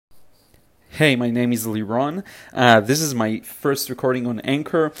Hey, my name is Liron. This is my first recording on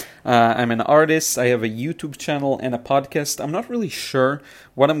Anchor. I'm an artist. I have a YouTube channel and a podcast. I'm not really sure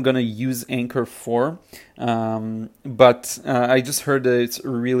what I'm going to use Anchor for, but I just heard that it's a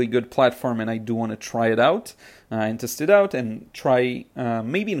really good platform and I do want to try it out and test it out and try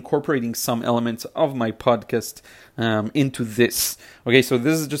maybe incorporating some elements of my podcast into this. Okay, so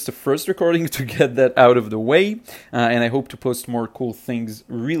this is just the first recording to get that out of the way, and I hope to post more cool things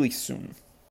really soon.